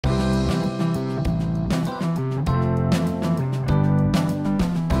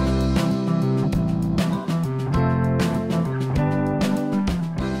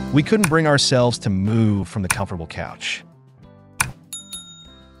We couldn't bring ourselves to move from the comfortable couch.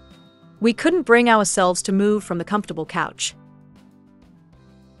 We couldn't bring ourselves to move from the comfortable couch.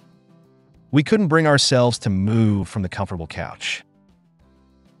 We couldn't bring ourselves to move from the comfortable couch.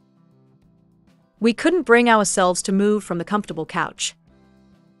 We couldn't bring ourselves to move from the comfortable couch.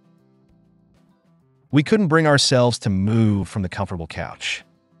 We couldn't bring ourselves to move from the comfortable couch.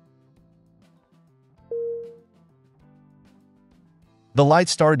 The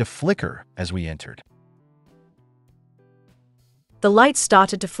lights started to flicker as we entered. The lights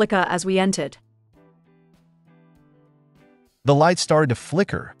started to flicker as we entered. The lights started to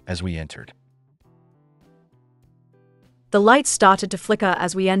flicker as we entered. The lights started to flicker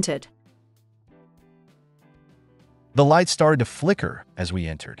as we entered. The lights started to flicker as we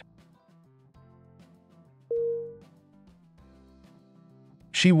entered.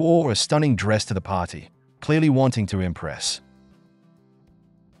 She wore a stunning dress to the party, clearly wanting to impress.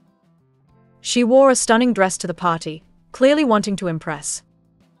 She wore a stunning dress to the party, clearly wanting to impress.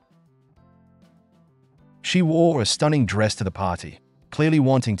 She wore a stunning dress to the party, clearly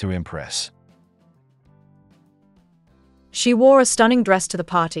wanting to impress. She wore a stunning dress to the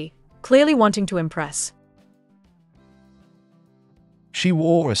party, clearly wanting to impress. She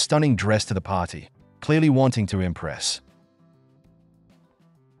wore a stunning dress to the party, clearly wanting to impress.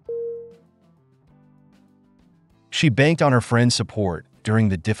 She banked on her friend's support during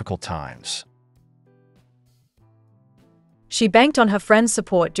the difficult times. She banked on her friend's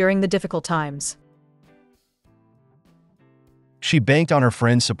support during the difficult times. She banked on her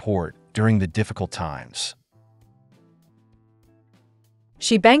friend's support during the difficult times.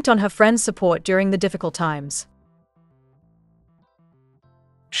 She banked on her friend's support during the difficult times.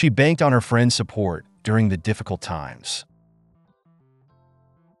 She banked on her friend's support during the difficult times.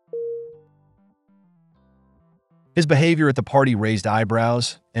 His behavior at the party raised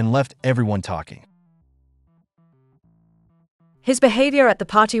eyebrows and left everyone talking. His behavior at the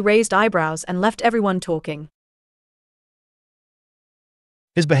party raised eyebrows and left everyone talking.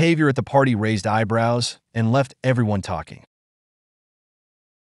 His behavior at the party raised eyebrows and left everyone talking.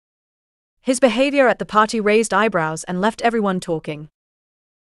 His behavior at the party raised eyebrows and left everyone talking.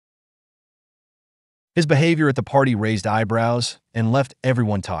 His behavior at the party raised eyebrows and left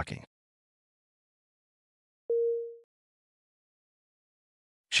everyone talking.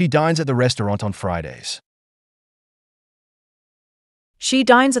 She dines at the restaurant on Fridays. She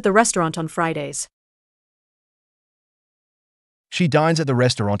dines at the restaurant on Fridays. She dines at the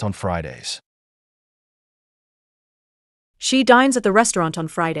restaurant on Fridays. She dines at the restaurant on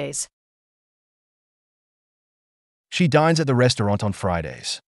Fridays. She dines at the restaurant on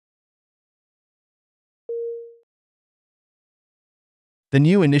Fridays. The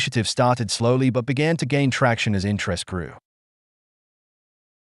new initiative started slowly but began to gain traction as interest grew.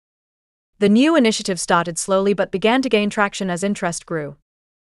 The new initiative started slowly but began to gain traction as interest grew.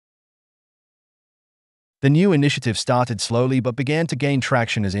 The new initiative started slowly but began to gain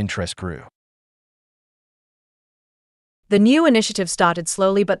traction as interest grew. The new initiative started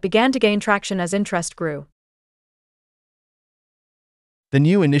slowly but began to gain traction as interest grew. The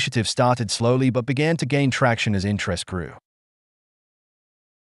new initiative started slowly but began to gain traction as interest grew.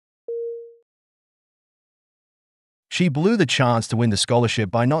 She blew the chance to win the scholarship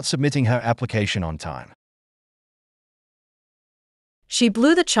by not submitting her application on time. She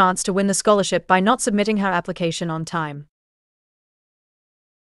blew the chance to win the scholarship by not submitting her application on time.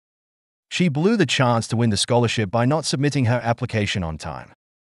 She blew the chance to win the scholarship by not submitting her application on time.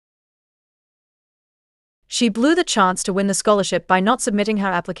 She blew the chance to win the scholarship by not submitting her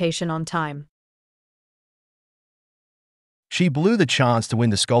application on time. She blew the chance to win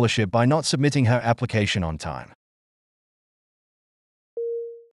the scholarship by not submitting her application on time.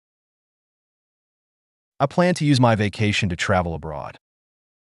 I plan to use my vacation to travel abroad.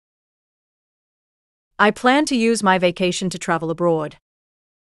 I plan to use my vacation to travel abroad.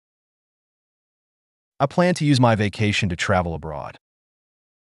 I plan to use my vacation to travel abroad.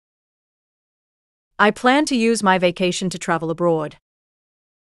 I plan to use my vacation to travel abroad.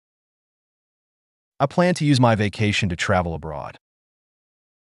 I plan to use my vacation to travel abroad.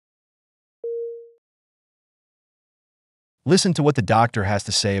 Listen to what the doctor has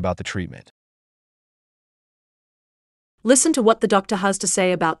to say about the treatment. Listen to what the doctor has to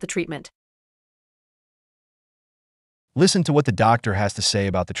say about the treatment. Listen to what the doctor has to say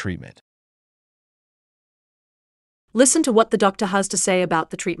about the treatment. Listen to what the doctor has to say about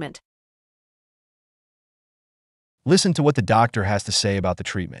the treatment. Listen to what the doctor has to say about the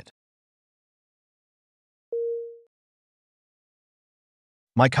treatment.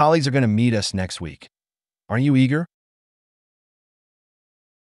 My colleagues are going to meet us next week. Aren't you eager?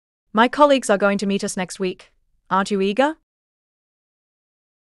 My colleagues are going to meet us next week. Aren't you eager?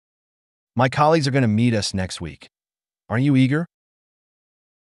 My colleagues are going to meet us next week. Aren't you eager?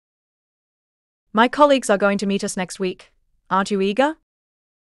 My colleagues are going to meet us next week. Aren't you eager?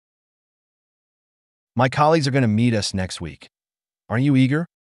 My colleagues are going to meet us next week. Aren't you eager?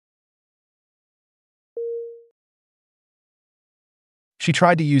 She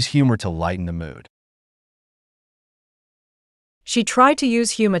tried to use humor to lighten the mood. She tried to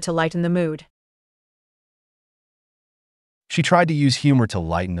use humor to lighten the mood. She tried to use humor to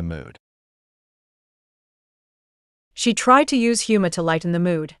lighten the mood. She tried to use humor to lighten the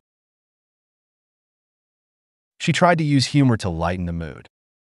mood. She tried to use humor to lighten the mood.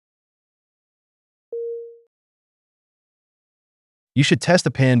 You should test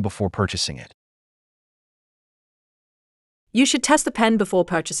the pen before purchasing it. You should test the pen before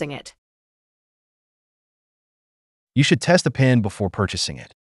purchasing it. You should test the pen before purchasing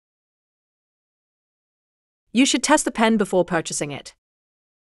it. You should test the pen before purchasing it.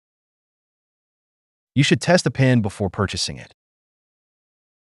 You should test the pen before purchasing it.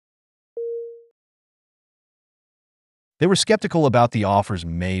 They were skeptical about the offers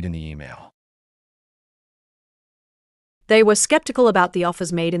made in the email. They were skeptical about the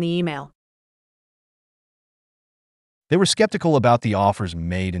offers made in the email. They were skeptical about the offers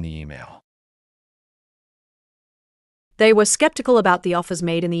made in the email. They were skeptical about the offers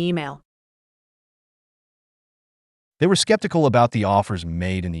made in the email. They were skeptical about the offers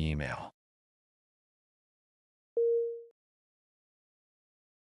made in the email.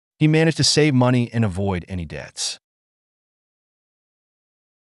 He managed to save money and avoid any debts.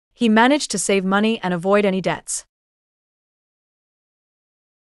 He managed to save money and avoid any debts.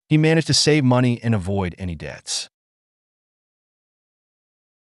 He managed to save money and avoid any debts.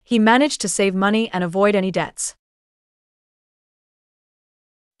 He managed to save money and avoid any debts.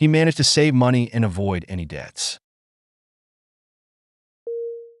 He managed to save money and avoid any debts.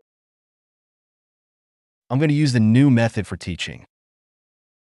 I'm going to use the new method for teaching.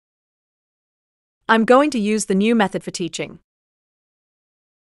 I'm going to use the new method for teaching.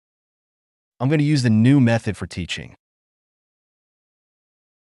 I'm going to use the new method for teaching.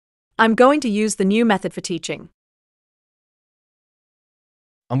 I'm going to use the new method for teaching.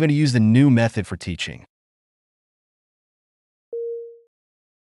 I'm going to use the new method for teaching.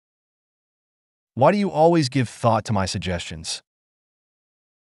 Why do you always give thought to my suggestions?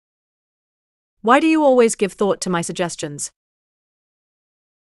 Why do you always give thought to my suggestions?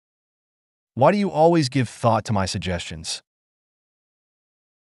 Why do you always give thought to my suggestions?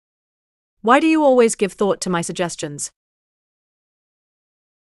 Why do you always give thought to my suggestions?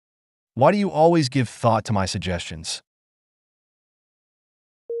 Why do you always give thought to my suggestions?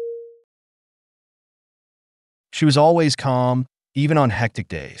 She was always calm, even on hectic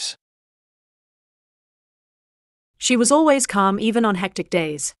days. She was always calm even on hectic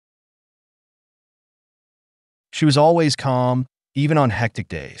days. She was always calm, even on hectic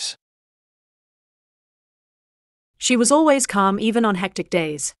days. She was always calm even on hectic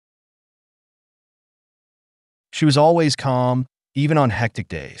days. She was always calm, even on hectic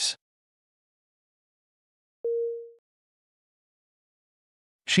days.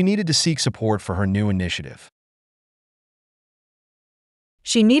 She needed to seek support for her new initiative.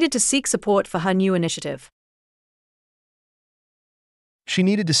 She needed to seek support for her new initiative. She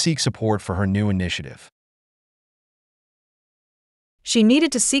needed to seek support for her new initiative. She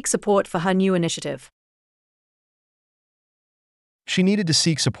needed to seek support for her new initiative. She needed to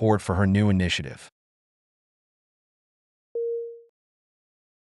seek support for her new initiative.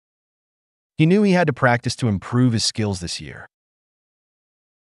 He knew he had to practice to improve his skills this year.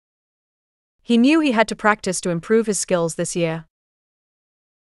 He knew he had to practice to improve his skills this year.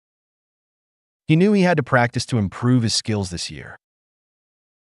 He knew he had to practice to improve his skills this year.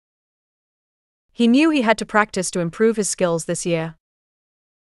 He knew he had to practice to improve his skills this year.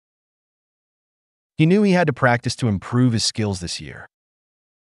 He knew he had to practice to improve his skills this year.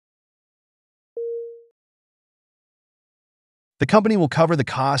 The company will cover the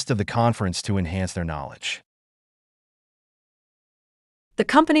cost of the conference to enhance their knowledge. The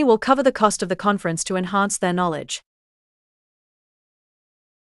company will cover the cost of the conference to enhance their knowledge.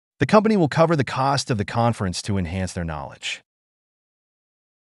 The company will cover the cost of the conference to enhance their knowledge.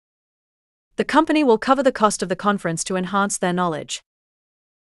 The company will cover the cost of the conference to enhance their knowledge.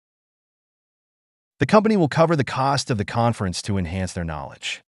 The company will cover the cost of the conference to enhance their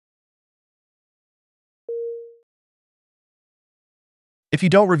knowledge. If you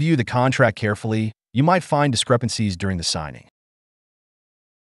don't review the contract carefully, you might find discrepancies during the signing.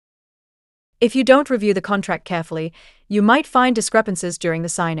 If you don't review the contract carefully, you might find discrepancies during the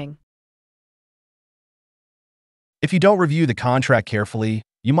signing. If you don't review the contract carefully,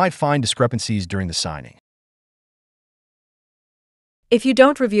 you might find discrepancies during the signing. If you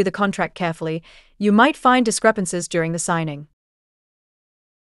don't review the contract carefully, you might find discrepancies during the signing.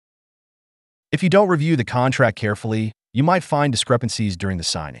 If you don't review the contract carefully, you might find discrepancies during the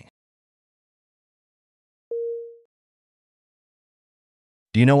signing.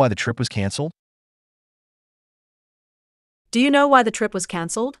 Do you know why the trip was canceled? Do you know why the trip was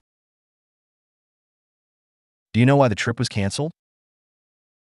cancelled? Do you know why the trip was canceled?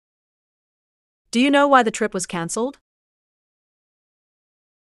 Do you know why the trip was cancelled?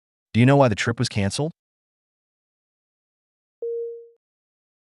 Do you know why the trip was canceled?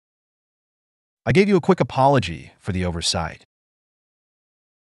 I gave you a quick apology for the oversight.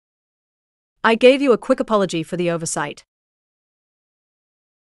 I gave you a quick apology for the oversight.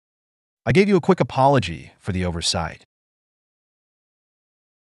 I gave you a quick apology for the oversight.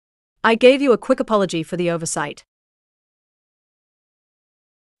 I gave you a quick apology for the oversight.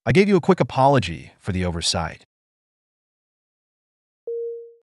 I gave you a quick apology for the oversight.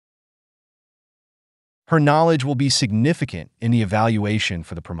 Her knowledge will be significant in the evaluation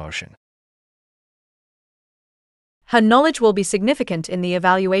for the promotion. Her knowledge will be significant in the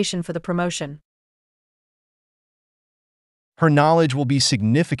evaluation for the promotion. Her knowledge will be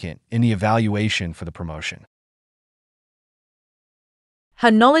significant in the evaluation for the promotion. Her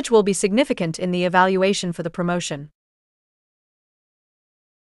knowledge will be significant in the evaluation for the promotion.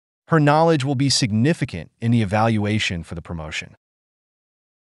 Her knowledge will be significant in the evaluation for the promotion.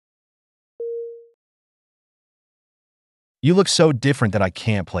 You look so different that I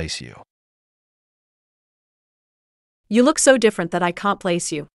can't place you. You look so different that I can't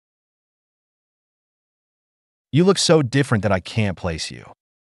place you. You look so different that I can't place you.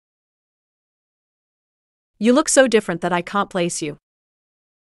 You look so different that I can't place you.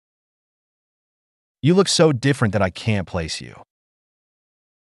 You look so different that I can't place you.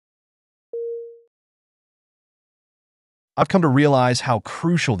 I've come to realize how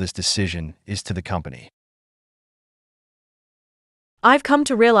crucial this decision is to the company. I've come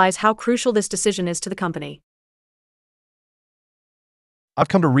to realize how crucial this decision is to the company. I've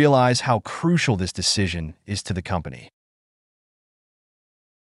come to realize how crucial this decision is to the company.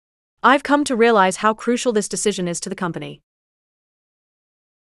 I've come to realize how crucial this decision is to the company.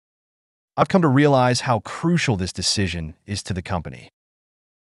 I've come to realize how crucial this decision is to the company.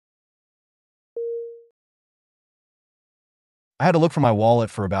 I had to look for my wallet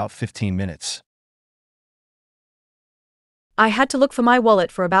for about 15 minutes. I had to look for my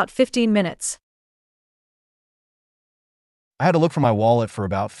wallet for about 15 minutes. I had to look for my wallet for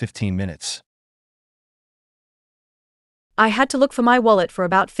about 15 minutes. I had to look for my wallet for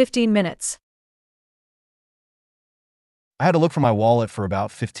about 15 minutes. I had to look for my wallet for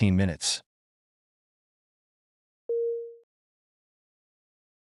about 15 minutes.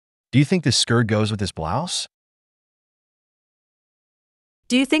 Do you think this skirt goes with this blouse?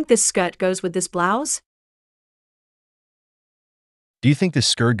 Do you think this skirt goes with this blouse? Do you think this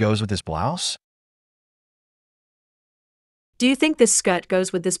skirt goes with this blouse? Do you think this skirt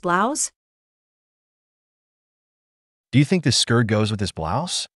goes with this blouse? Do you think this skirt goes with this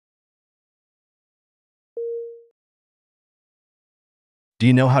blouse? Do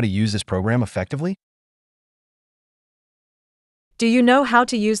you know how to use this program effectively? Do you know how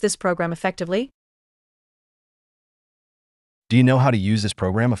to use this program effectively? Do you know how to use this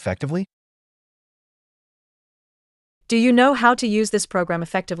program effectively? Do you know how to use this program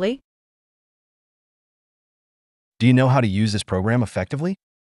effectively? Do you know how to use this program effectively?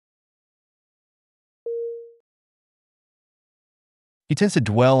 He tends to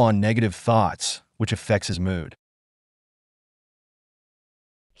dwell on negative thoughts, which affects his mood.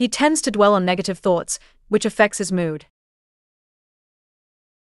 He tends to dwell on negative thoughts, which affects his mood.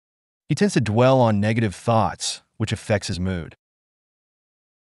 He tends to dwell on negative thoughts, which affects his mood.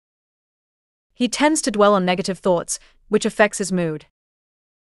 He tends to dwell on negative thoughts, which affects his mood.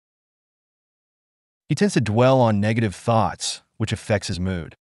 He tends to dwell on negative thoughts, which affects his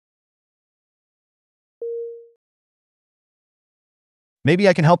mood. Maybe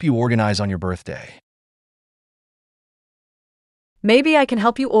I can help you organize on your birthday. Maybe I can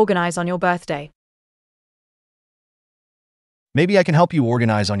help you organize on your birthday. Maybe I can help you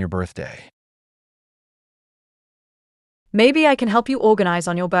organize on your birthday. Maybe I can help you organize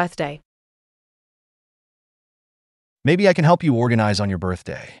on your birthday. Maybe I can help you organize on your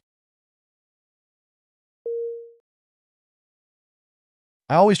birthday.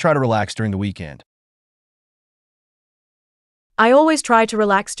 I always try to relax during the weekend. I always try to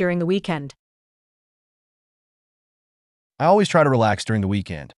relax during the weekend. I always try to relax during the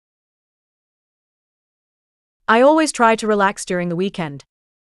weekend. I always try to relax during the weekend.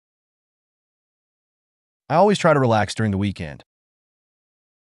 I always try to relax during the weekend.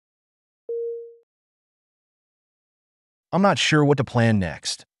 I'm not sure what to plan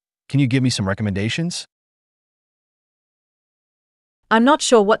next. Can you give me some recommendations? I'm not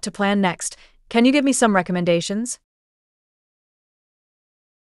sure what to plan next. Can you give me some recommendations?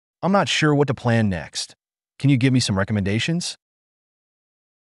 I'm not sure what to plan next. Can you give me some recommendations?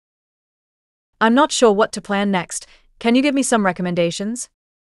 I'm not sure what to plan next. Can you give me some recommendations?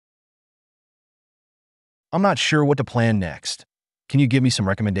 I'm not sure what to plan next. Can you give me some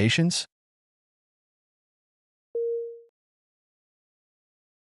recommendations?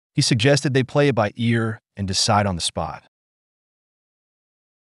 He suggested they play it by ear and decide on the spot.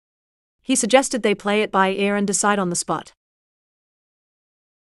 He suggested they play it by ear and decide on the spot.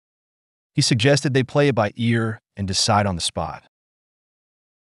 He suggested they play it by ear and decide on the spot.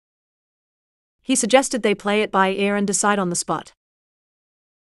 He suggested they play it by ear and decide on the spot.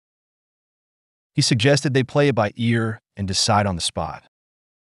 He suggested they play it by ear and decide on the spot.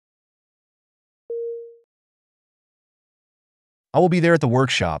 I will be there at the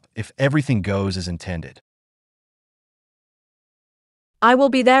workshop if everything goes as intended. I will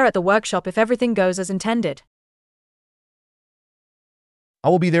be there at the workshop if everything goes as intended. I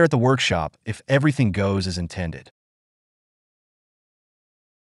will be there at the workshop if everything goes as intended.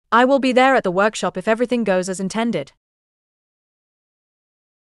 I will be there at the workshop if everything goes as intended.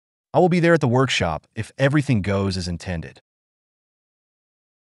 I will be there at the workshop if everything goes as intended.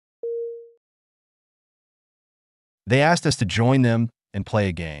 They asked us to join them and play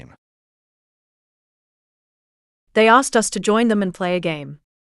a game. They asked us to join them and play a game.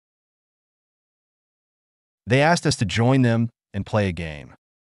 They asked us to join them and play a game.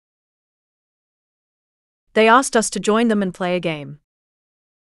 They asked us to join them and play a game.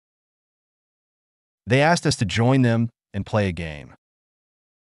 They asked us to join them and play a game.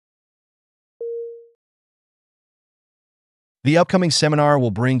 The upcoming seminar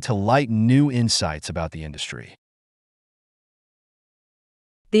will bring to light new insights about the industry.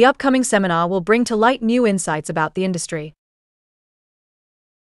 The upcoming seminar will bring to light new insights about the industry.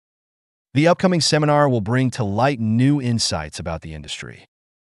 The upcoming seminar will bring to light new insights about the industry.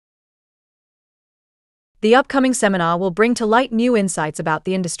 The upcoming seminar will bring to light new insights about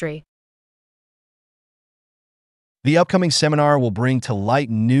the industry. The upcoming seminar will bring to light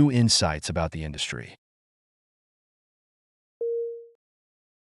new insights about the industry.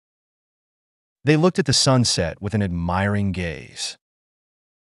 They looked at the sunset with an admiring gaze.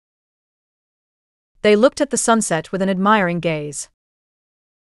 They looked at the sunset with an admiring gaze.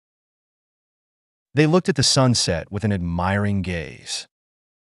 They looked at the sunset with an admiring gaze.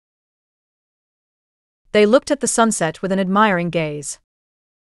 They looked at the sunset with an admiring gaze.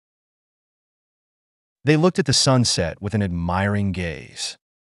 They looked at the sunset with an admiring gaze.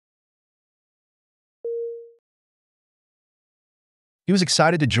 He was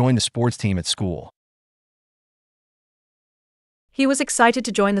excited to join the sports team at school. He was excited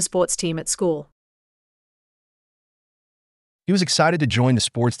to join the sports team at school. He was excited to join the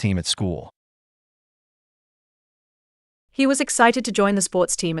sports team at school. He was excited to join the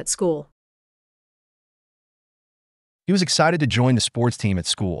sports team at school. He was excited to join the sports team at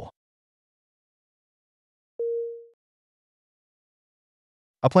school.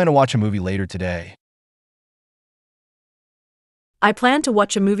 I plan to watch a movie later today. I plan to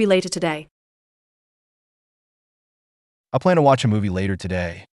watch a movie later today. I plan to watch a movie later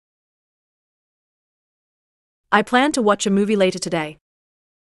today. I plan to watch a movie later today.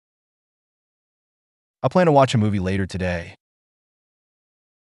 I plan to watch a movie later today.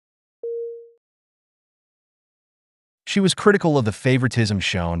 She was critical of the favoritism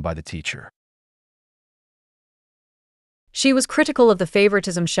shown by the teacher. She was critical of the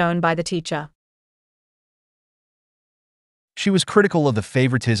favoritism shown by the teacher. She was critical of the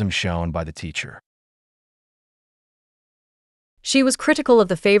favoritism shown by the teacher. She was critical of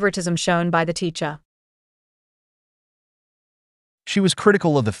the favoritism shown by the teacher. She was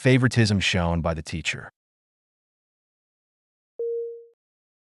critical of the favoritism shown by the teacher.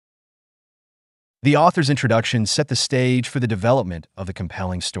 The author's introduction set the stage for the development of the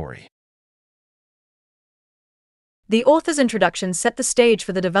compelling story. The author's introduction set the stage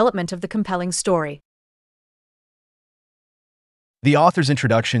for the development of the compelling story. The author's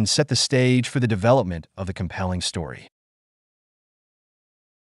introduction set the stage for the development of the compelling story.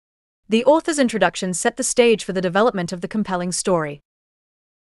 The author's introduction set the stage for the development of the compelling story.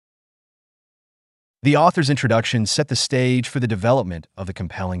 The author's introduction set the stage for the development of the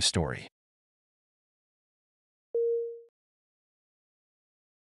compelling story.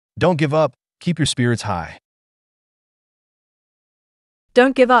 Don't give up, keep your spirits high.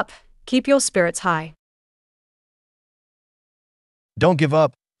 Don't give up. Keep your spirits high. Don't give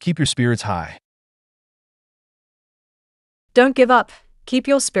up. Keep your spirits high. Don't give up. Keep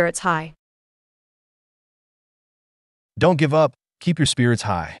your spirits high. Don't give up. Keep your spirits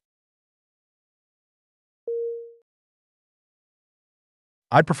high.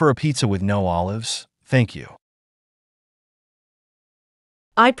 I'd prefer a pizza with no olives, thank you.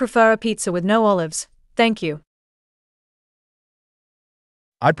 I'd prefer a pizza with no olives, thank you.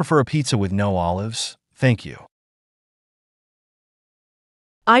 I'd prefer a pizza with no olives, thank you.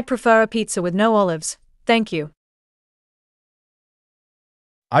 I'd prefer a pizza with no olives, thank you.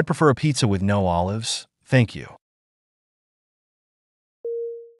 I'd prefer a pizza with no olives, thank you.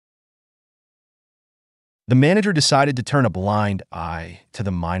 The manager decided to turn a blind eye to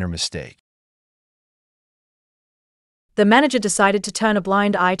the minor mistake. The manager decided to turn a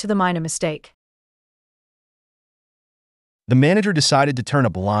blind eye to the minor mistake. The manager decided to turn a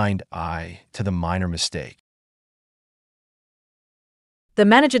blind eye to the minor mistake. The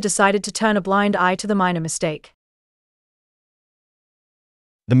manager decided to turn a blind eye to the minor mistake.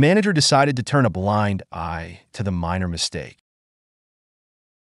 The manager decided to turn a blind eye to the minor mistake.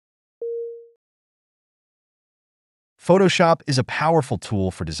 Photoshop is a powerful tool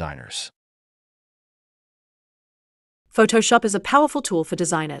for designers. Photoshop is a powerful tool for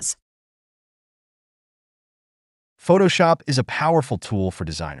designers. Photoshop is a powerful tool for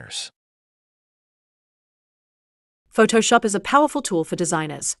designers. Photoshop is a powerful tool for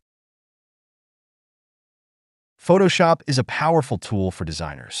designers. Photoshop is a powerful tool for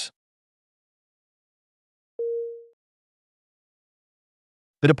designers.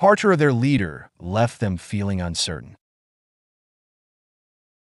 The departure of their leader left them feeling uncertain.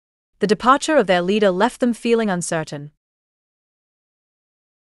 The departure of their leader left them feeling uncertain.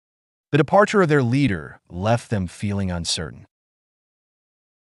 The departure of their leader left them feeling uncertain.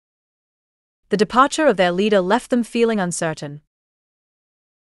 The departure of their leader left them feeling uncertain.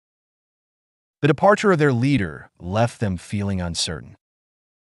 The departure of their leader left them feeling uncertain.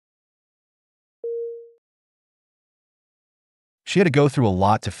 She had to go through a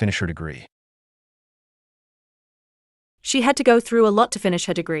lot to finish her degree. She had to go through a lot to finish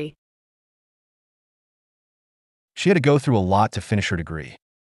her degree. She had to go through a lot to finish her degree.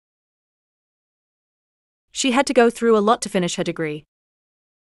 She had to go through a lot to finish her degree.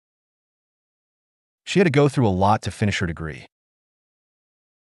 She had to go through a lot to finish her degree.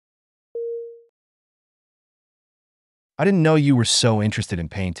 I didn't know you were so interested in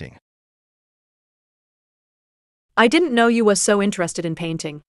painting. I didn't know you were so interested in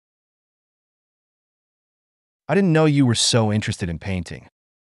painting. I didn't know you were so interested in painting.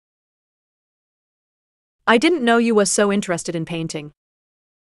 I didn't know you were so interested in painting.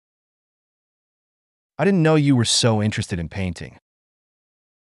 I didn't know you were so interested in painting.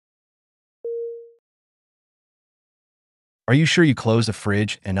 Are you sure you closed the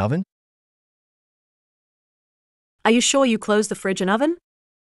fridge and oven? Are you sure you closed the fridge and oven?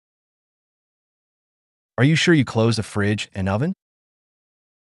 Are you sure you closed the fridge and oven?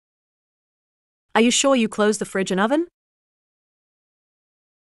 Are you sure you closed the fridge and oven?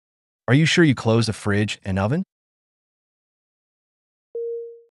 Are you sure you closed the fridge and oven?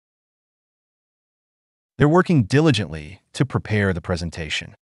 They're working diligently to prepare the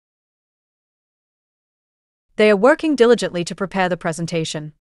presentation. They are working diligently to prepare the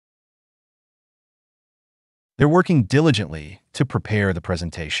presentation. They're working diligently to prepare the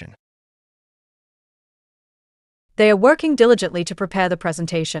presentation. They are working diligently to prepare the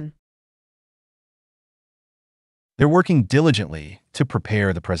presentation. They're working diligently to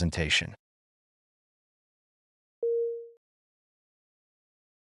prepare the presentation.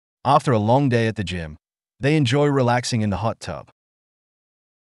 After a long day at the gym, they enjoy relaxing in the hot tub.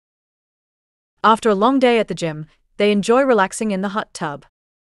 After a long day at the gym, they enjoy relaxing in the hot tub.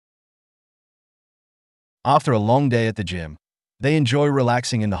 After a long day at the gym, they enjoy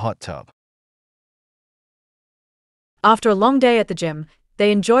relaxing in the hot tub. After a long day at the gym,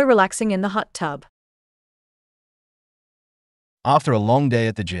 they enjoy relaxing in the hot tub. After a long day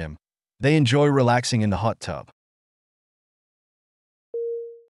at the gym, they enjoy relaxing in the hot tub.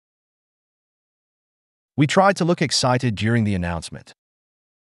 We tried to look excited during the announcement.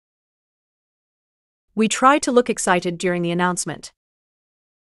 We tried to look excited during the announcement.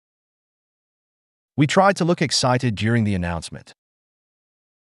 We tried to look excited during the announcement.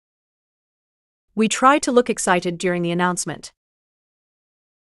 We tried to look excited during the announcement.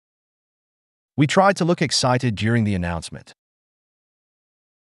 We tried to look excited during the announcement.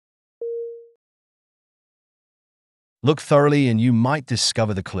 Look thoroughly and you might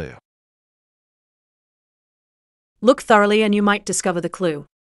discover the clue. Look thoroughly and you might discover the clue.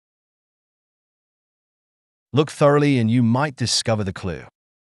 Look thoroughly and you might discover the clue.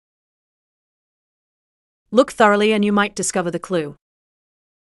 Look thoroughly and you might discover the clue.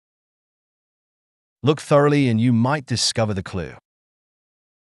 Look thoroughly and you might discover the clue.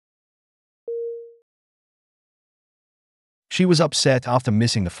 She was upset after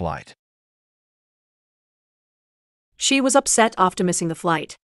missing the flight. She was upset after missing the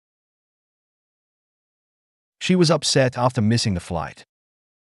flight. She was upset after missing the flight.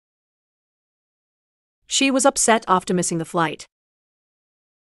 She was upset after missing the flight.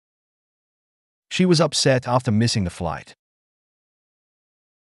 She was upset after missing the flight.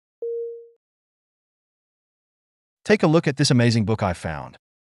 Take a look at this amazing book I found.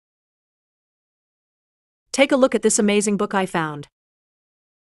 Take a look at this amazing book I found.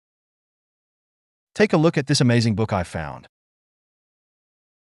 Take a look at this amazing book I found.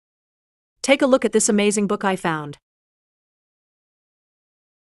 Take a look at this amazing book I found.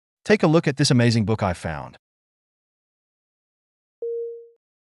 Take a look at this amazing book I found.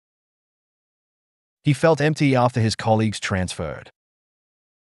 He felt empty after his colleagues transferred.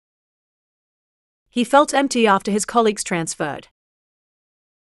 He felt empty after his colleagues transferred.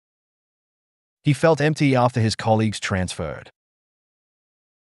 He felt empty after his colleagues transferred.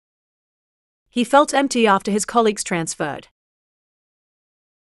 He felt empty after his colleagues transferred.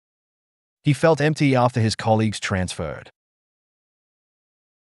 He felt empty after his colleagues transferred.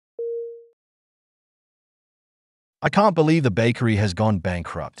 I can't believe the bakery has gone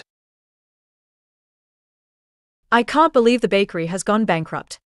bankrupt. I can't believe the bakery has gone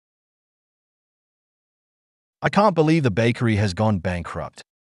bankrupt. I can't believe the bakery has gone bankrupt.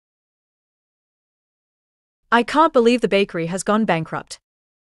 I can't believe the bakery has gone bankrupt.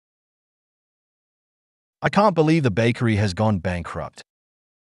 I can't believe the bakery has gone bankrupt.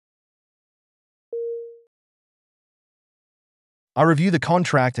 I review the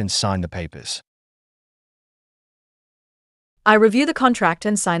contract and sign the papers. I review the contract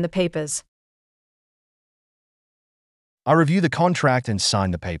and sign the papers. I review the contract and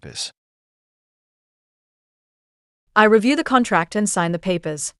sign the papers. I review the contract and sign the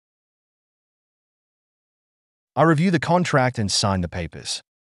papers. I review the contract and sign the papers.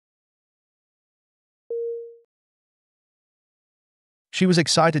 She was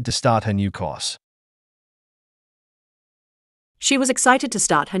excited to start her new course. She was excited to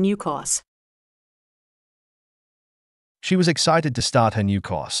start her new course. She was excited to start her new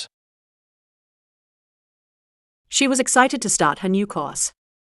course. She was excited to start her new course.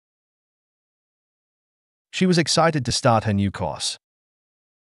 She was excited to start her new course.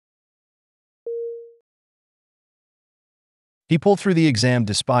 He pulled through the exam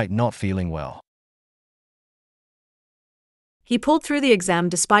despite not feeling well. He pulled through the exam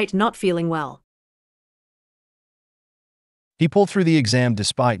despite not feeling well. He pulled through the exam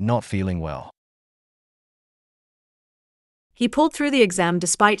despite not feeling well. He pulled through the exam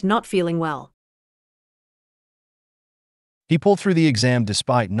despite not feeling well. He pulled through the exam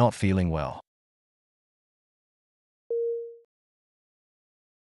despite not feeling well.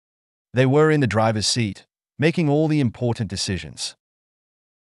 They were in the driver's seat, making all the important decisions.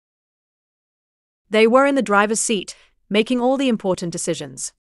 They were in the driver's seat, making all the important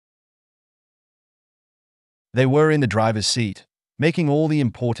decisions. They were in the driver's seat, making all the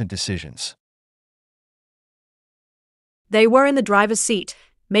important decisions. They were in the driver's seat,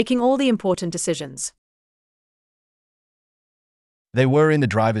 making all the important decisions. They were in the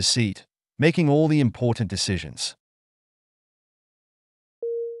driver's seat, making all the important decisions.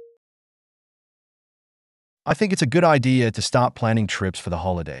 I think it's a good idea to start planning trips for the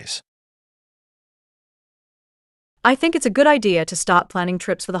holidays. I think it's a good idea to start planning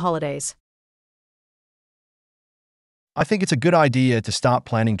trips for the holidays. I think it's a good idea to start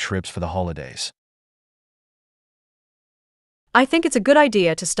planning trips for the holidays. I think it's a good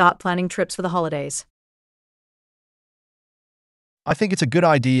idea to start planning trips for the holidays. I think it's a good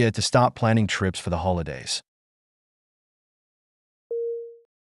idea to start planning trips for the holidays.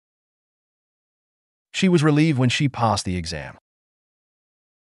 She was relieved when she passed the exam.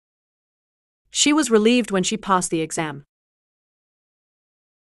 She was relieved when she passed the exam.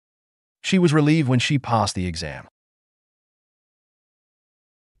 She was relieved when she passed the exam.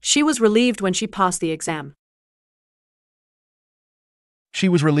 She was relieved when she passed the exam. She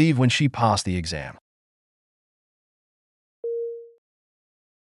was relieved when she passed the exam.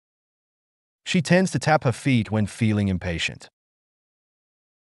 She tends to tap her feet when feeling impatient.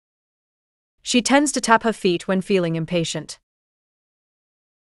 She tends to tap her feet when feeling impatient.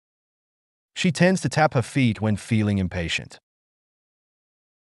 She tends to tap her feet when feeling impatient.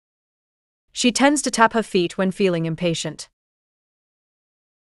 She tends to tap her feet when feeling impatient.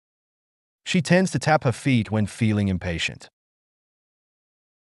 She tends to tap her feet when feeling impatient.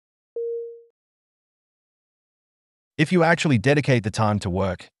 If you actually dedicate the time to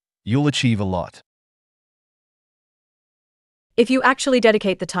work, you'll achieve a lot. If you actually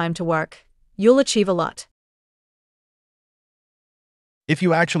dedicate the time to work, you'll achieve a lot. If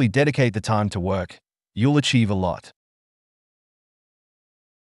you actually dedicate the time to work, you'll achieve a lot.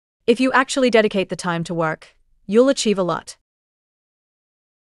 If you actually dedicate the time to work, you'll achieve a lot.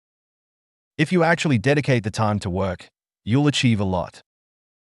 If you actually dedicate the time to work, you'll achieve a lot.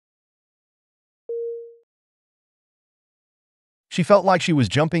 She felt like she was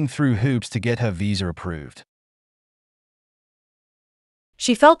jumping through hoops to get her visa approved.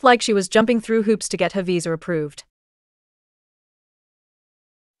 She felt like she was jumping through hoops to get her visa approved.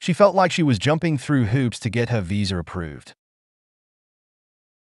 She felt like she was jumping through hoops to get her visa approved.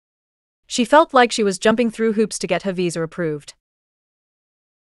 She felt like she was jumping through hoops to get her visa approved.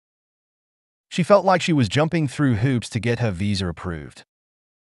 She felt like she was jumping through hoops to get her visa approved.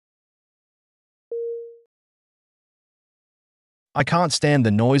 I can't stand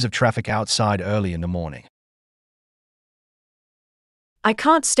the noise of traffic outside early in the morning. I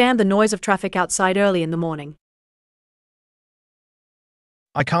can't stand the noise of traffic outside early in the morning.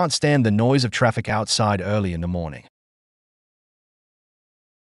 I can't stand the noise of traffic outside early in the morning.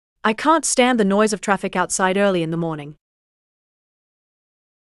 I can't stand the noise of traffic outside early in the morning.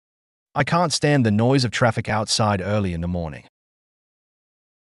 I can't stand the noise of traffic outside early in the morning.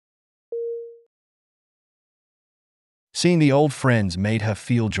 Seeing the old friends made her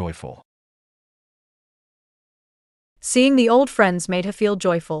feel joyful. Seeing the old friends made her feel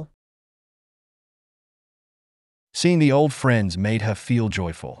joyful. Seeing the old friends made her feel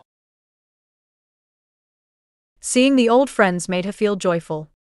joyful. Seeing the old friends made her feel joyful.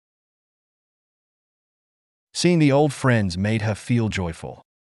 Seeing the old friends made her feel joyful.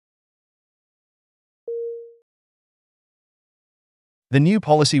 The new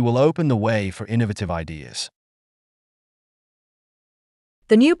policy will open the way for innovative ideas.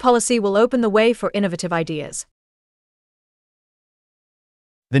 The new policy will open the way for innovative ideas.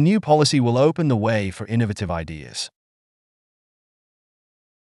 The new policy will open the way for innovative ideas.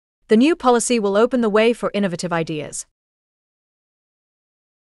 The new policy will open the way for innovative ideas.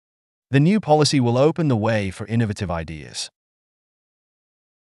 The new policy will open the way for innovative ideas.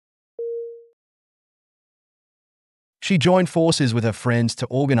 She joined forces with her friends to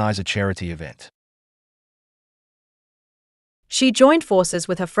organize a charity event. She joined forces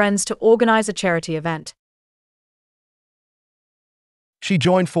with her friends to organize a charity event. She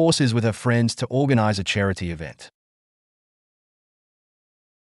joined forces with her friends to organize a charity event.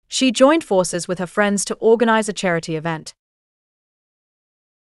 She joined forces with her friends to organize a charity event.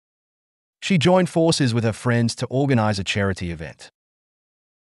 She joined forces with her friends to organize a charity event.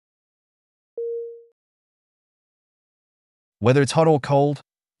 Whether it's hot or cold,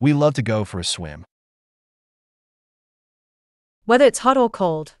 we love to go for a swim. Whether it's hot or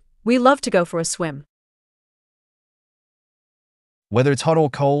cold, we love to go for a swim. Whether it's hot or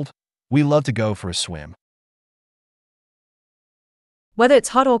cold, we love to go for a swim. Whether it's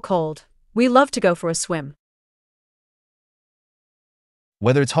hot or cold, we love to go for a swim.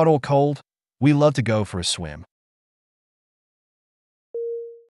 Whether it's hot or cold, we love to go for a swim.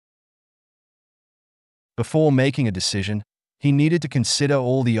 Before making a decision, he needed to consider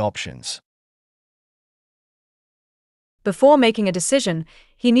all the options. Before making a decision,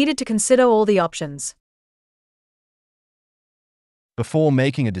 he needed to consider all the options. Before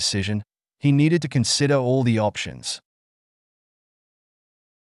making a decision, he needed to consider all the options.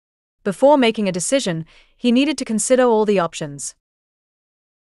 Before making a decision, he needed to consider all the options.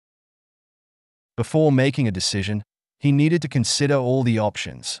 Before making a decision, he needed to consider all the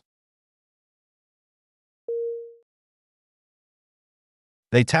options.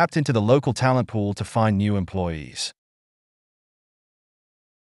 They tapped into the local talent pool to find new employees.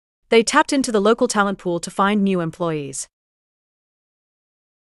 They tapped into the local talent pool to find new employees.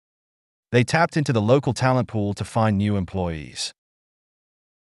 They tapped into the local talent pool to find new employees.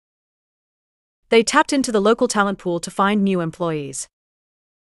 They tapped into the local talent pool to find new employees.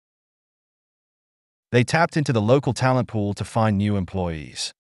 They tapped into the local talent pool to find new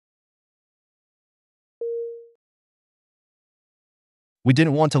employees. We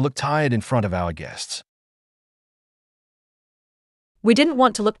didn't want to look tired in front of our guests. We didn't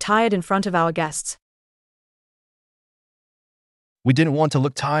want to look tired in front of our guests. We didn't want to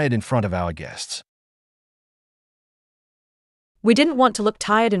look tired in front of our guests. We didn't want to look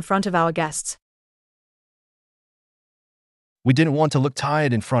tired in front of our guests. We didn't want to look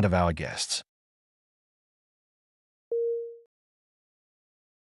tired in front of our guests.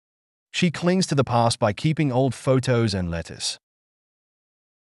 She clings to the past by keeping old photos and letters.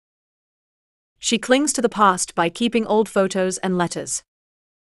 She clings to the past by keeping old photos and letters.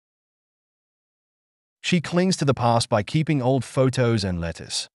 She clings to the past by keeping old photos and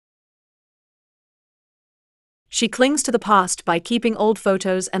letters. She clings to the past by keeping old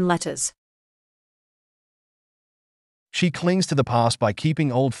photos and letters. She clings to the past by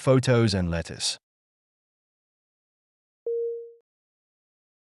keeping old photos and letters.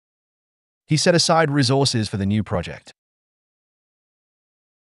 He set aside resources for the new project.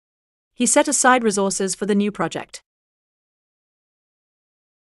 He set aside resources for the new project.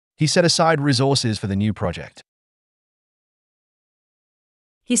 He set aside resources for the new project.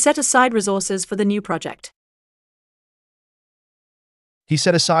 He set aside resources for the new project. He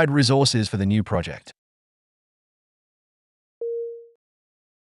set aside resources for the new project.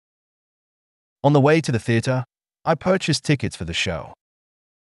 On the way to the theater, I purchased tickets for the show.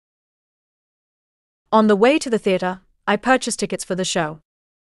 On the way to the theater, I purchased tickets for the show.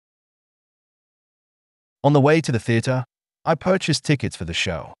 On the way to the theater, I purchased tickets for the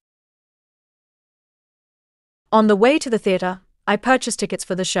show. On the way to the theater, I purchased tickets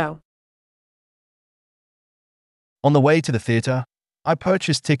for the show. On the way to the theater, I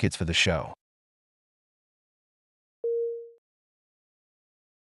purchased tickets for the show.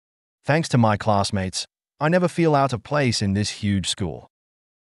 Thanks to my classmates, I never feel out of place in this huge school.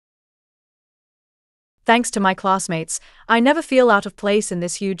 Thanks to my classmates, I never feel out of place in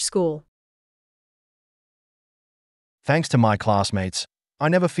this huge school. Thanks to my classmates, I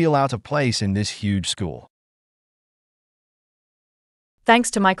never feel out of place in this huge school.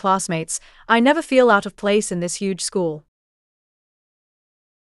 Thanks to my classmates, I never feel out of place in this huge school.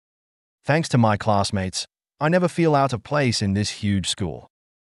 Thanks to my classmates, I never feel out of place in this huge school.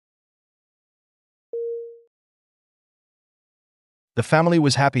 The family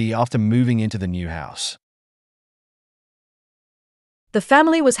was happy after moving into the new house. The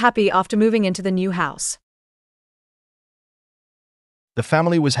family was happy after moving into the new house. The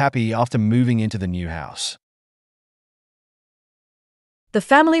family was happy after moving into the new house. The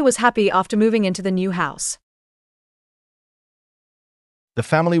family was happy after moving into the new house. The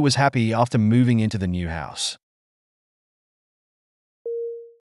family was happy after moving into the new house.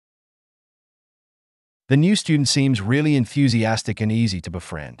 The new student seems really enthusiastic and easy to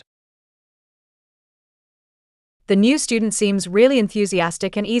befriend. The new student seems really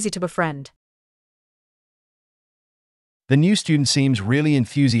enthusiastic and easy to befriend. The new student seems really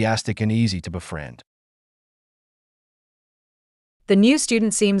enthusiastic and easy to befriend. The new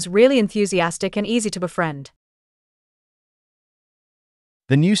student seems really enthusiastic and easy to befriend.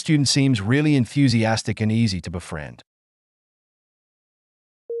 The new student seems really enthusiastic and easy to befriend.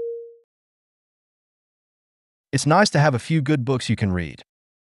 It's nice to have a few good books you can read.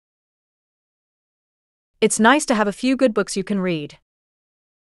 It's nice to have a few good books you can read.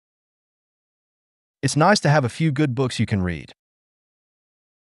 It's nice to have a few good books you can read.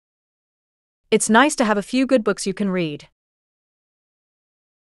 It's nice to have a few good books you can read.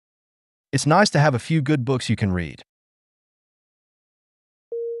 It's nice to have a few good books you can read.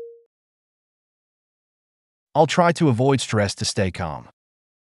 I'll try to avoid stress to stay calm.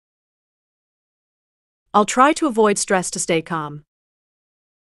 I'll try to avoid stress to stay calm.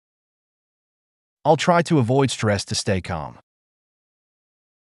 I'll try to avoid stress to stay calm.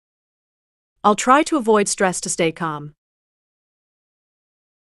 I'll try to avoid stress to stay calm.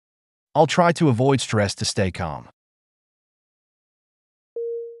 I'll try to avoid stress to stay calm.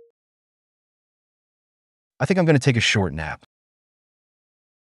 I think I'm going to take a short nap.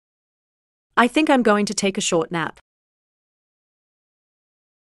 I think I'm going to take a short nap.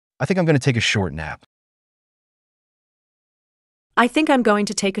 I think I'm going to take a short nap. I think I'm going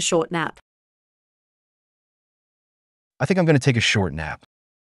to take a short nap. I think I'm going to take a short nap.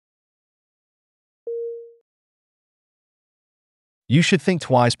 You should think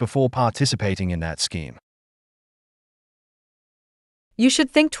twice before participating in that scheme. You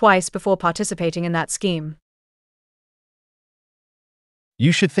should think twice before participating in that scheme.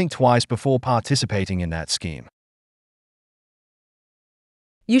 You should think twice before participating in that scheme.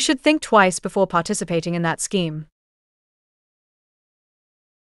 You should think twice before participating in that scheme.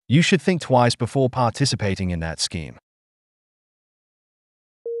 You should think twice before participating in that scheme.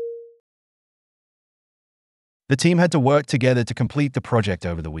 The team had to work together to complete the project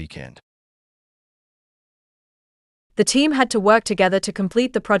over the weekend. The team had to work together to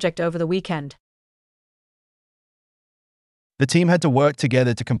complete the project over the weekend. The team had to work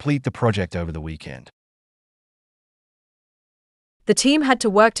together to complete the project over the weekend. The team had to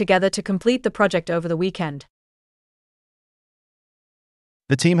work together to complete the project over the weekend.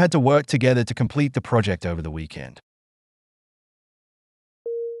 The team had to work together to complete the project over the weekend.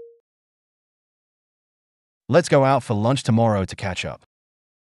 Let's go out for lunch tomorrow to catch up.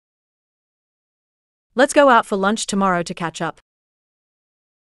 Let's go out for lunch tomorrow to catch up.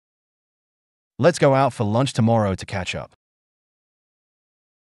 Let's go out for lunch tomorrow to catch up.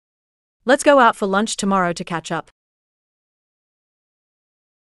 Let's go out for lunch tomorrow to catch up.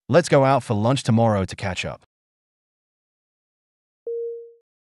 Let's go out for lunch tomorrow to catch up.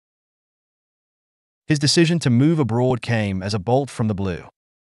 His decision to move abroad came as a bolt from the blue.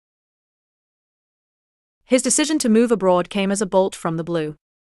 His decision to move abroad came as a bolt from the blue.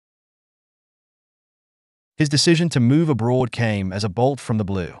 His decision to move abroad came as a bolt from the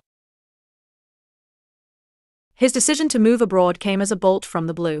blue. His decision to move abroad came as a bolt from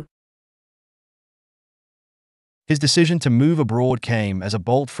the blue. His decision to move abroad came as a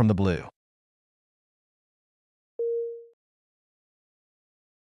bolt from the blue.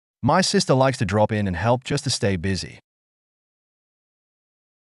 My sister likes to drop in and help just to stay busy.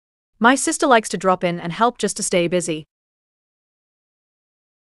 My sister likes to drop in and help just to stay busy.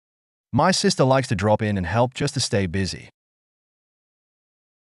 My sister likes to drop in and help just to stay busy.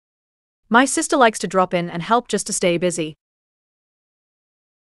 My sister likes to drop in and help just to stay busy.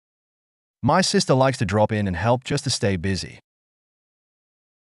 My sister likes to drop in and help just to stay busy.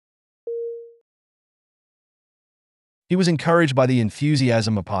 He was encouraged by the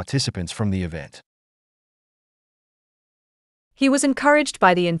enthusiasm of participants from the event. He was encouraged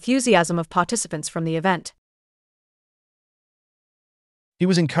by the enthusiasm of participants from the event. He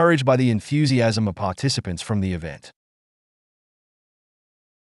was encouraged by the enthusiasm of participants from the event.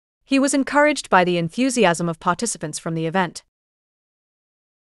 He was encouraged by the enthusiasm of participants from the event.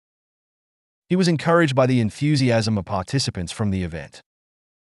 He was encouraged by the enthusiasm of participants from the event.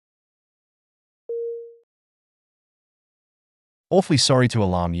 Awfully sorry to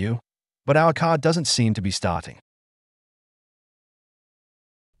alarm you, but our car doesn't seem to be starting.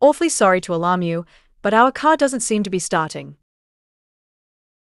 Awfully sorry to alarm you, but our car doesn't seem to be starting.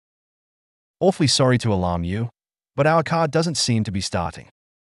 Awfully sorry to alarm you, but our car doesn't seem to be starting.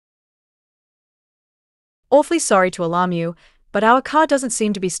 Awfully sorry to alarm you, but our car doesn't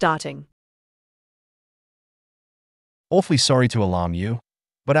seem to be starting. Awfully sorry to alarm you,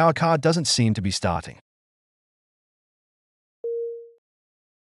 but our car doesn't seem to be starting.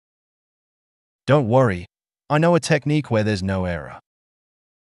 Don't worry, I know a technique where there's no error.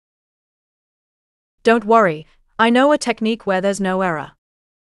 Don't worry, I know a technique where there's no error.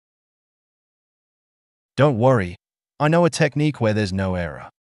 Don't worry, I know a technique where there's no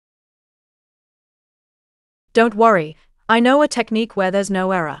error. Don't worry, I know a technique where there's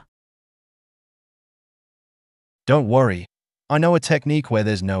no error. Don't worry, I know a technique where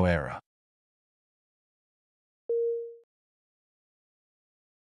there's no error.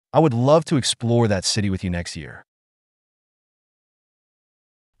 I would love to explore that city with you next year.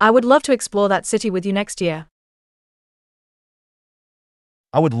 I would love to explore that city with you next year.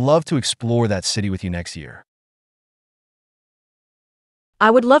 I would love to explore that city with you next year. I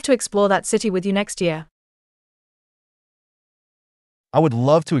would love to explore that city with you next year. I would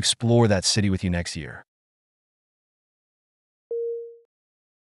love to explore that city with you next year.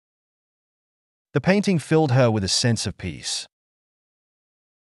 The painting filled her with a sense of peace.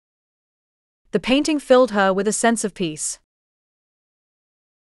 The painting filled her with a sense of peace.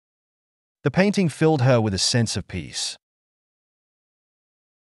 The painting filled her with a sense of peace.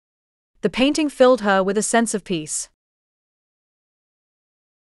 The painting filled her with a sense of peace.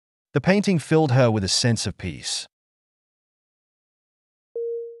 The painting filled her with a sense of peace.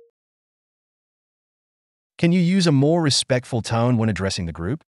 Can you use a more respectful tone when addressing the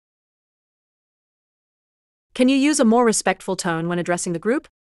group? Can you use a more respectful tone when addressing the group?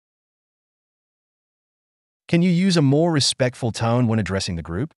 Can you use a more respectful tone when addressing the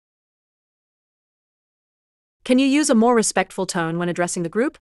group? Can you use a more respectful tone when addressing the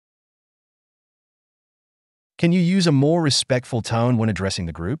group? Can you use a more respectful tone when addressing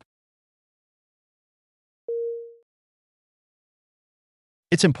the group?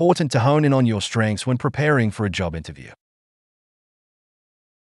 It's important to hone in on your strengths when preparing for a job interview.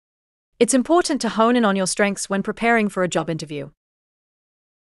 It's important to hone in on your strengths when preparing for a job interview.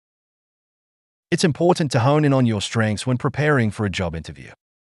 It's important to hone in on your strengths when preparing for a job interview.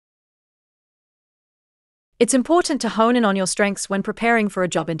 It's important to hone in on your strengths when preparing for a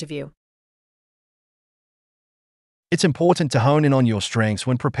job interview. It's important to hone in on your strengths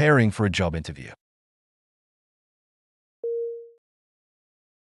when preparing for a job interview.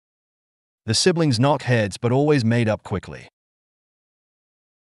 The siblings knock heads but always made up quickly.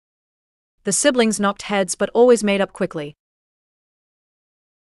 The siblings knocked heads but always made up quickly.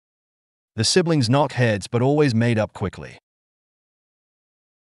 The siblings knocked heads but always made up quickly.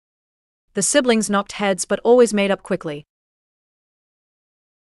 The siblings knocked heads but always made up quickly.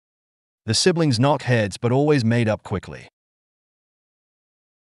 The siblings knocked heads but always made up quickly.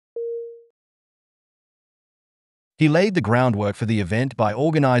 He laid the groundwork for the event by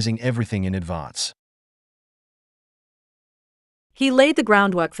organizing everything in advance. He laid the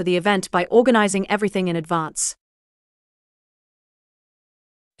groundwork for the event by organizing everything in advance.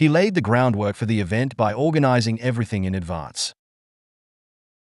 He laid the groundwork for the event by organizing everything in advance.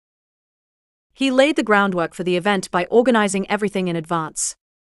 He laid the groundwork for the event by organizing everything in advance.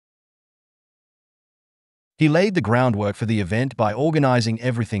 He laid the groundwork for the event by organizing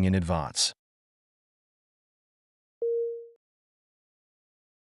everything in advance.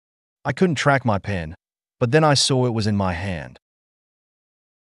 I couldn't track my pen, but then I saw it was in my hand.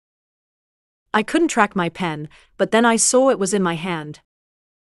 I couldn't track my pen, but then I saw it was in my hand.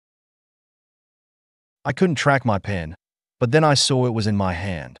 I couldn't track my pen, but then I saw it was in my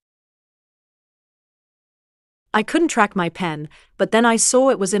hand. I couldn't track my pen, but then I saw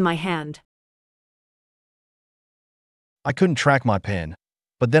it was in my hand. I couldn't track my pen,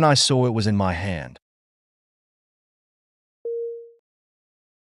 but then I saw it was in my hand.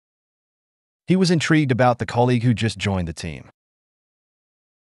 He was intrigued about the colleague who just joined the team.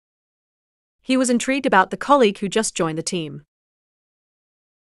 He was intrigued about the colleague who just joined the team.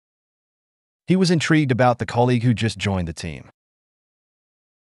 He was intrigued about the colleague who just joined the team.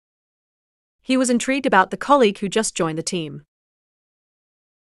 He was intrigued about the colleague who just joined the team.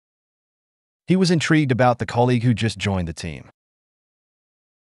 He was intrigued about the colleague who just joined the team.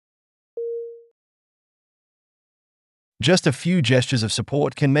 Just a few gestures of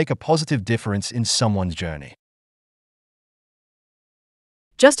support can make a positive difference in someone's journey.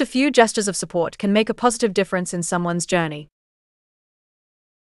 Just a few gestures of support can make a positive difference in someone's journey.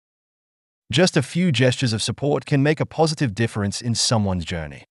 Just a few gestures of support can make a positive difference in someone's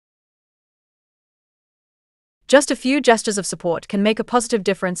journey. Just a few gestures of support can make a positive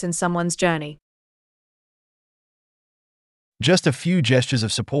difference in someone's journey. Just a few gestures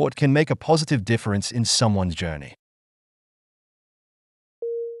of support can make a positive difference in someone's journey.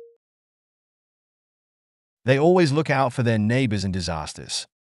 They always look out for their neighbors in disasters.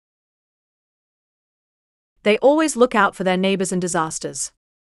 They always look out for their neighbors in disasters.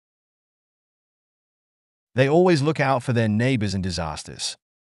 They always look out for their neighbors in disasters.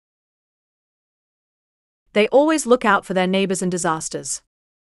 They always look out for their neighbors in disasters.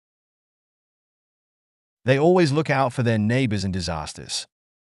 They always look out for their neighbors in disasters.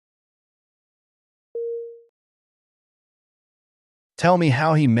 Tell me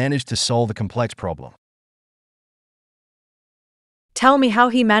how he managed to solve the complex problem. Tell me how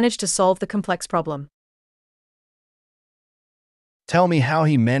he managed to solve the complex problem. Tell me how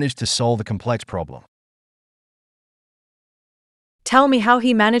he managed to solve the complex problem. Tell me how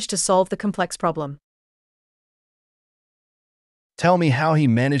he managed to solve the complex problem. Tell me how he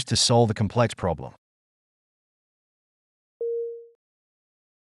managed to solve the complex problem.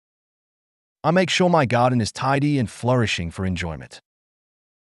 I make sure my garden is tidy and flourishing for enjoyment.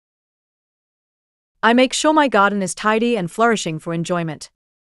 I make sure my garden is tidy and flourishing for enjoyment.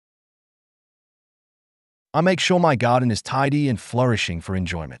 I make sure my garden is tidy and flourishing for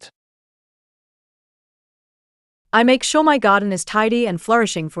enjoyment. I make sure my garden is tidy and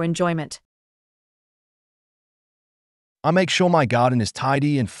flourishing for enjoyment. I make sure my garden is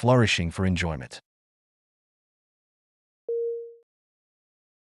tidy and flourishing for enjoyment.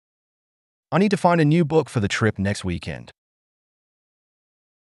 I need to find a new book for the trip next weekend.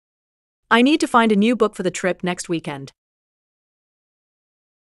 I need to find a new book for the trip next weekend.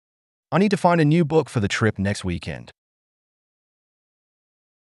 I need to find a new book for the trip next weekend.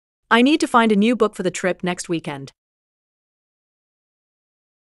 I need to find a new book for the trip next weekend.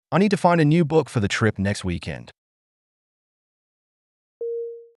 I need to find a new book for the trip next weekend.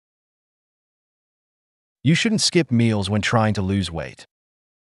 You shouldn't skip meals when trying to lose weight.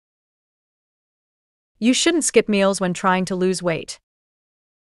 You shouldn't skip meals when trying to lose weight.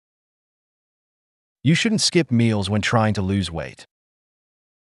 You shouldn't skip meals when trying to lose weight.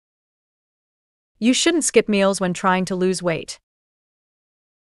 You shouldn't skip meals when trying to lose weight.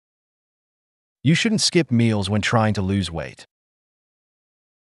 You shouldn't skip meals when trying to lose weight.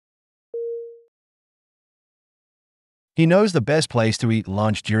 He knows the best place to eat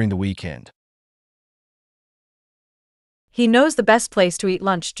lunch during the weekend. He knows the best place to eat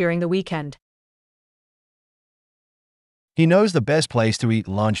lunch during the weekend. He knows the best place to eat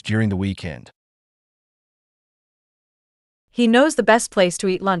lunch during the weekend. He knows the best place to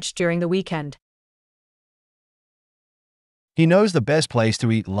eat lunch during the weekend. He knows the best place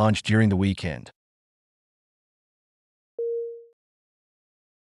to eat lunch during the weekend.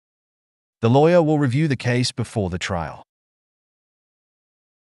 The lawyer will review the case before the trial.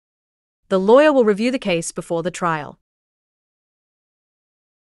 The lawyer will review the case before the trial.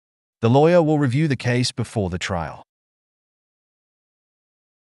 The lawyer will review the case before the trial.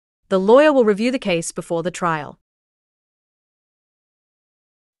 The lawyer will review the case before the trial.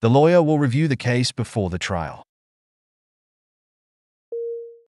 The lawyer will review the case before the trial.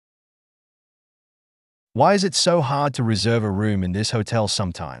 Why is it so hard to reserve a room in this hotel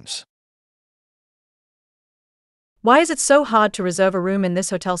sometimes? Why is it so hard to reserve a room in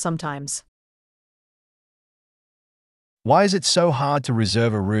this hotel sometimes? Why is it so hard to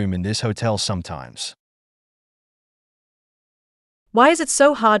reserve a room in this hotel sometimes? Why is it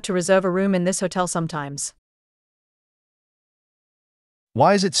so hard to reserve a room in this hotel sometimes?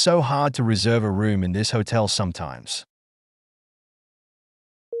 Why is it so hard to reserve a room in this hotel sometimes?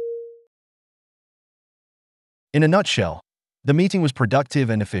 In a nutshell, the meeting was productive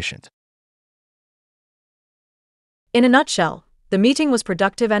and efficient. In a nutshell, the meeting was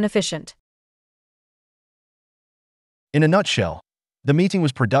productive and efficient. In a nutshell, the meeting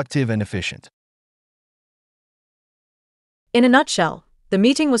was productive and efficient. In a nutshell, the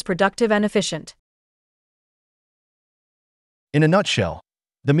meeting was productive and efficient. In a nutshell,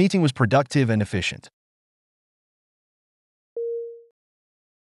 the meeting was productive and efficient.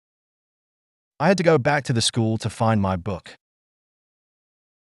 I had to go back to the school to find my book.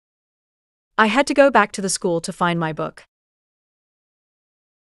 I had to go back to the school to find my book.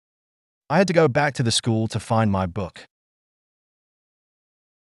 I had to go back to the school to find my book.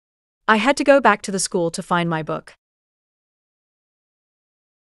 I had to go back to the school to find my book.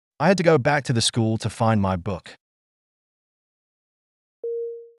 I had to go back to the school to find my book.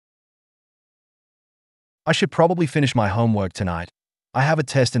 I should probably finish my homework tonight. I have a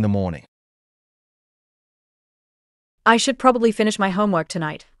test in the morning. I should probably finish my homework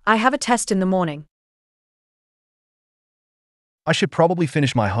tonight. I have a test in the morning. I should probably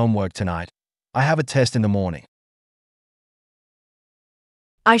finish my homework tonight. I have a test in the morning.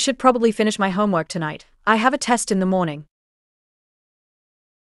 I should probably finish my homework tonight. I have a test in the morning.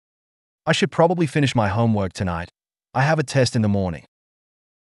 I should probably finish my homework tonight. I have a test in the morning.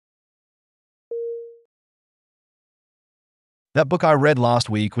 That book I read last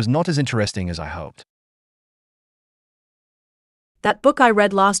week was not as interesting as I hoped. That book I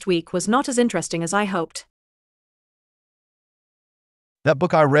read last week was not as interesting as I hoped. That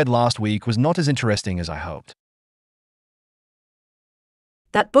book I read last week was not as interesting as I hoped.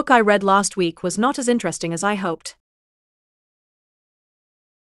 That book I read last week was not as interesting as I hoped.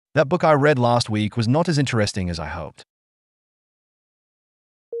 That book I read last week was not as interesting as I hoped.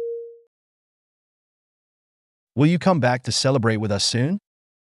 Will you come back to celebrate with us soon?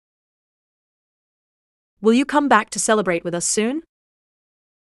 Will you come back to celebrate with us soon?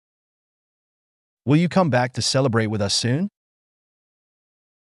 Will you come back to celebrate with us soon?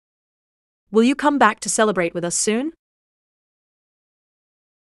 Will you come back to celebrate with us soon?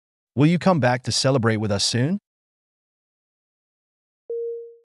 Will you come back to celebrate with us soon?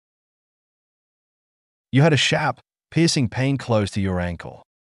 You had a sharp, piercing pain close to your ankle.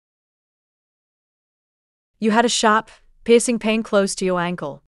 You had a sharp, piercing pain close to your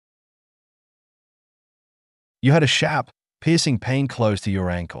ankle. You had a sharp, piercing pain close to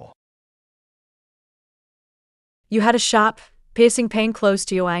your ankle. You had a sharp, piercing pain close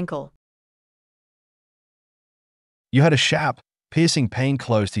to your ankle. You had a sharp, piercing pain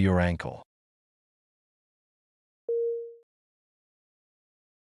close to your ankle.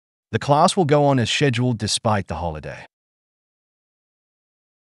 The class will go on as scheduled despite the holiday.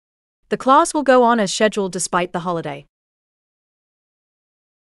 The class will go on as scheduled despite the holiday.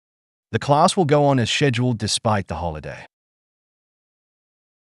 The class will go on as scheduled despite the holiday.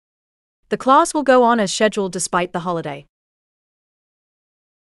 The class will go on as scheduled despite the holiday.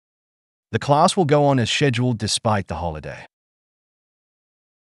 The class will go on as scheduled despite the holiday.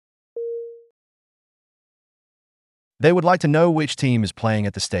 They would like to know which team is playing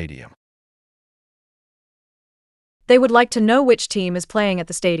at the stadium. They would like to know which team is playing at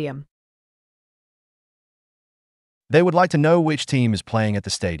the stadium. They would like to know which team is playing at the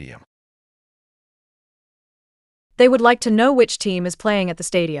stadium. They would like to know which team is playing at the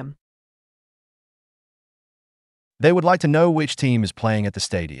stadium. They would like to know which team is playing at the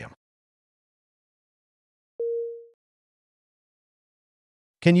stadium.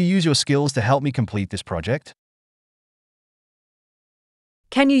 Can you use your skills to help me complete this project?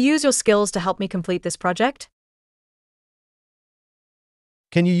 Can you use your skills to help me complete this project?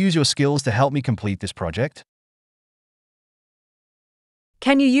 Can you use your skills to help me complete this project?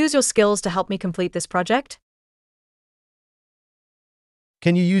 Can you use your skills to help me complete this project?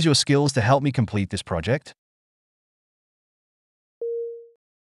 Can you use your skills to help me complete this project?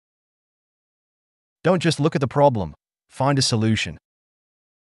 Don't just look at the problem. Find a solution.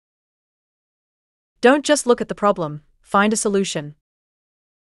 Don't just look at the problem. Find a solution.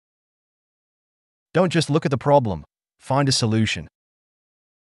 Don't just look at the problem. Find a solution.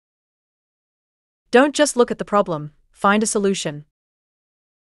 Don't just look at the problem. Find a solution.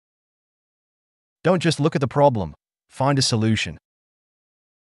 Don't just look at the problem. Find a solution.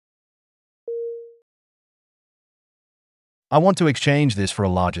 I want to exchange this for a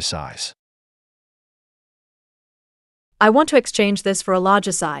larger size. I want to exchange this for a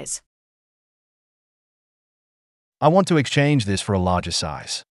larger size. I want to exchange this for a larger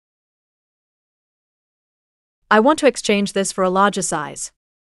size. I want to exchange this for a larger size.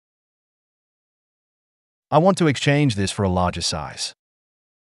 I want to exchange this for a larger size.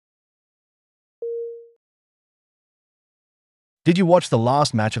 Did you watch the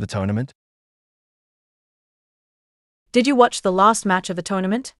last match of the tournament? Did you watch the last match of the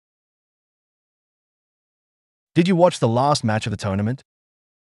tournament? Did you watch the last match of the tournament?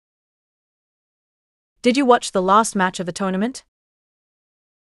 Did you watch the last match of the tournament?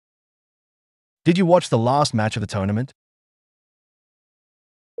 Did you watch the last match of the tournament?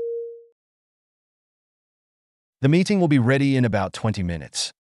 The meeting will be ready in about 20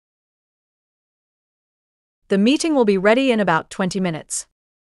 minutes. The meeting will be ready in about 20 minutes.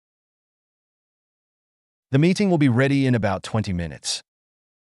 The meeting will be ready in about 20 minutes.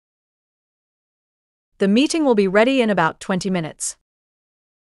 The meeting will be ready in about 20 minutes.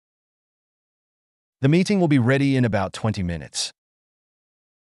 The meeting will be ready in about 20 minutes.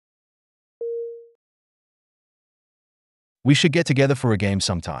 We should get together for a game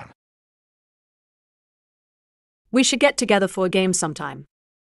sometime. We should get together for a game sometime.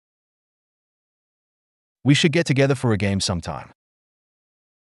 We should get together for a game sometime.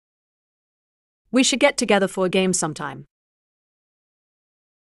 We should get together for a game sometime.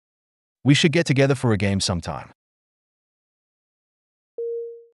 We should get together for a game sometime.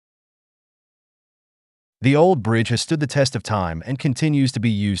 The old bridge has stood the test of time and continues to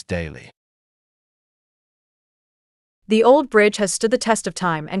be used daily. The old bridge has stood the test of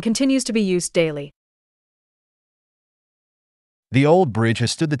time and continues to be used daily. The old bridge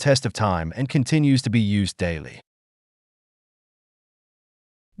has stood the test of time and continues to be used daily.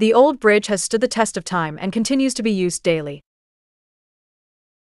 The old bridge has stood the test of time and continues to be used daily.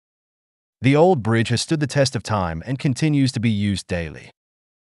 The old bridge has stood the test of time and continues to be used daily.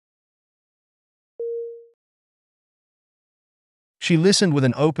 She listened with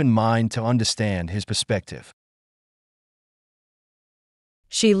an open mind to understand his perspective.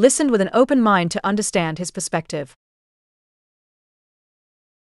 She listened with an open mind to understand his perspective.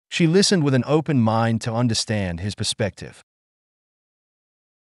 She listened with an open mind to understand his perspective.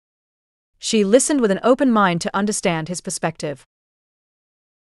 She listened with an open mind to understand his perspective.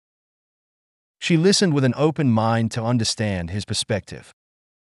 She listened with an open mind to understand his perspective.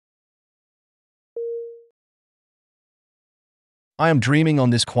 I am dreaming on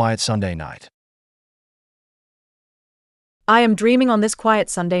this quiet Sunday night. I am dreaming on this quiet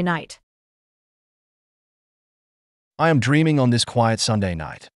Sunday night. I am dreaming on this quiet Sunday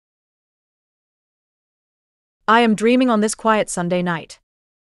night. I am dreaming on this quiet Sunday night.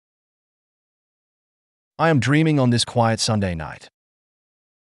 I am dreaming on this quiet Sunday night.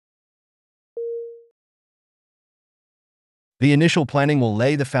 The initial planning will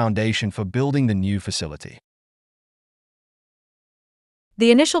lay the foundation for building the new facility.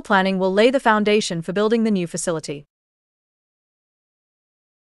 The initial planning will lay the foundation for building the new facility.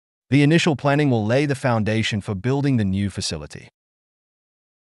 The initial planning will lay the foundation for building the new facility.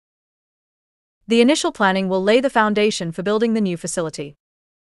 The initial planning will lay the foundation for building the new facility.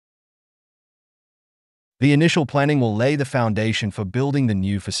 The initial planning will lay the foundation for building the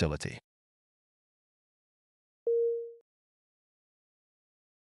new facility.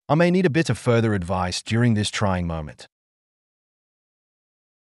 I may need a bit of further advice during this trying moment.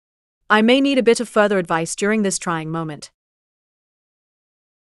 I may need a bit of further advice during this trying moment.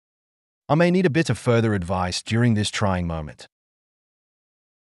 I may need a bit of further advice during this trying moment.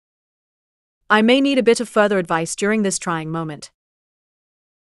 I may need a bit of further advice during this trying moment.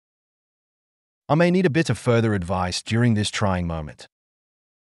 I may need a bit of further advice during this trying moment.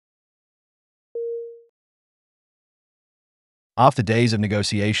 After days of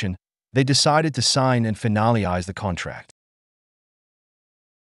negotiation, they decided to sign and finalize the contract.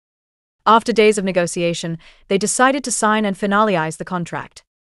 After days of negotiation, they decided to sign and finalize the contract.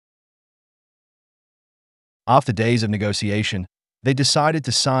 After days of negotiation, they decided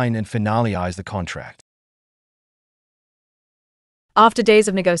to sign and finalize the contract. After days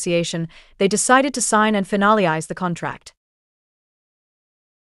of negotiation, they decided to sign and finalize the contract.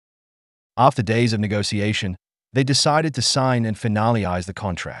 After days of negotiation, they decided to sign and finalize the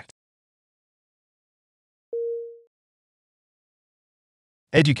contract.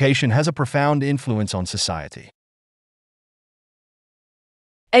 Education has a profound influence on society.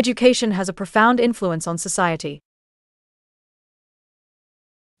 Education has a profound influence on society.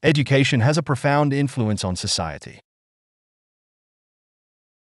 Education has a profound influence on society.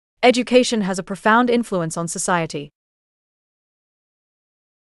 Education has a profound influence on society.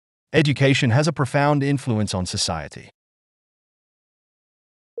 Education has a profound influence on society.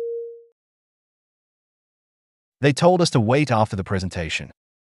 They told us to wait after the presentation.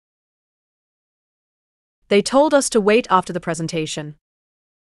 They told us to wait after the presentation.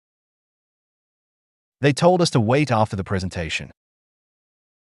 They told us to wait after the presentation.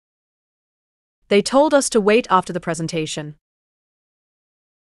 They told us to wait after the presentation.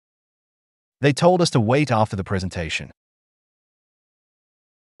 They told us to wait after the presentation.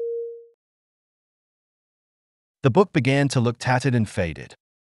 The book began to look tattered and faded.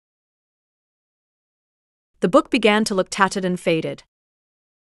 The book began to look tattered and faded.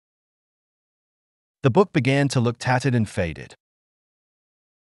 The book began to look tattered and faded.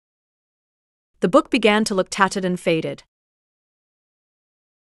 The book began to look tattered and faded.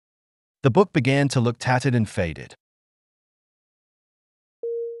 The book began to look tattered and faded.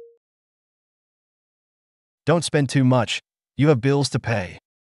 Don't spend too much. You have bills to pay.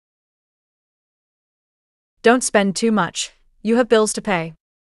 Don't spend too much. You have bills to pay.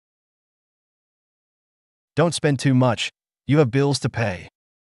 Don't spend too much. You have bills to pay.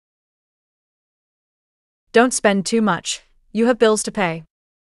 Don't spend too much. You have bills to pay.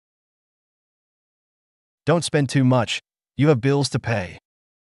 Don't spend too much. You have bills to pay.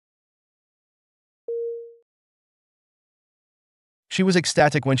 She was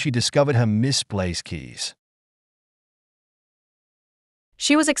ecstatic when she discovered her misplaced keys.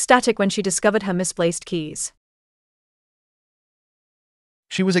 She was ecstatic when she discovered her misplaced keys.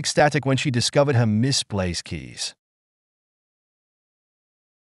 She was ecstatic when she discovered her misplaced keys.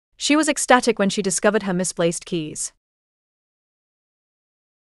 She was ecstatic when she discovered her misplaced keys.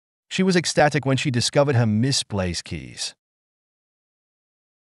 She was ecstatic when she discovered her misplaced keys.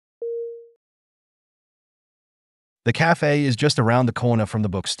 The cafe is just around the corner from the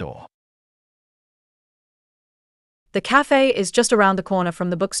bookstore. The cafe is just around the corner from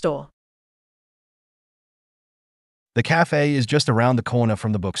the bookstore. The cafe is just around the corner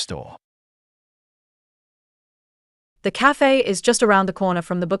from the bookstore. The cafe is just around the corner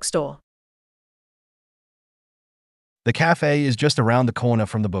from the bookstore. The cafe is just around the corner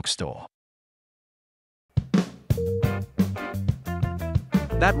from the bookstore.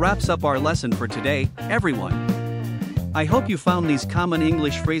 That wraps up our lesson for today, everyone. I hope you found these common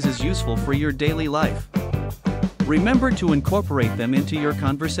English phrases useful for your daily life. Remember to incorporate them into your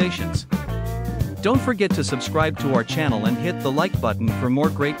conversations. Don't forget to subscribe to our channel and hit the like button for more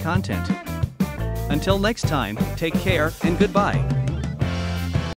great content. Until next time, take care and goodbye.